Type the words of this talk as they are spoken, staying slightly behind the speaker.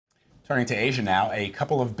Turning to Asia now, a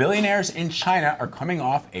couple of billionaires in China are coming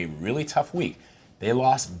off a really tough week. They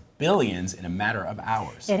lost billions in a matter of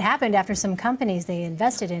hours. It happened after some companies they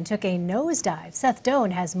invested in took a nosedive. Seth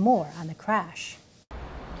Doane has more on the crash.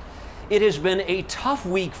 It has been a tough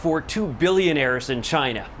week for two billionaires in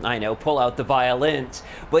China. I know, pull out the violins.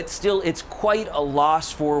 But still, it's quite a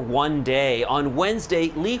loss for one day. On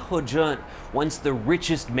Wednesday, Li Hejun, once the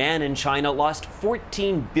richest man in China, lost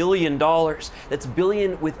 $14 billion. That's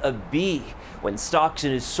billion with a B. When stocks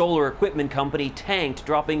in his solar equipment company tanked,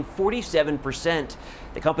 dropping 47%.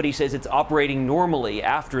 The company says it's operating normally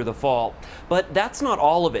after the fall. But that's not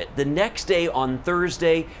all of it. The next day, on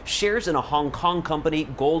Thursday, shares in a Hong Kong company,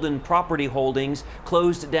 Golden Property Holdings,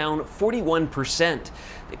 closed down 41%.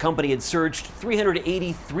 The company had surged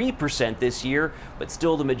 383% this year, but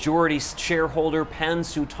still the majority shareholder, Pan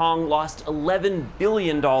Sutong, lost $11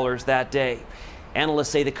 billion that day. Analysts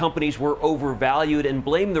say the companies were overvalued and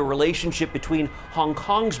blame the relationship between Hong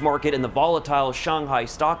Kong's market and the volatile Shanghai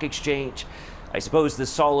Stock Exchange. I suppose the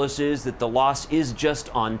solace is that the loss is just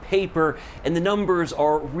on paper and the numbers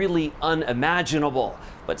are really unimaginable.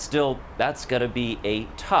 But still, that's got to be a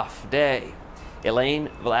tough day. Elaine,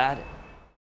 Vlad.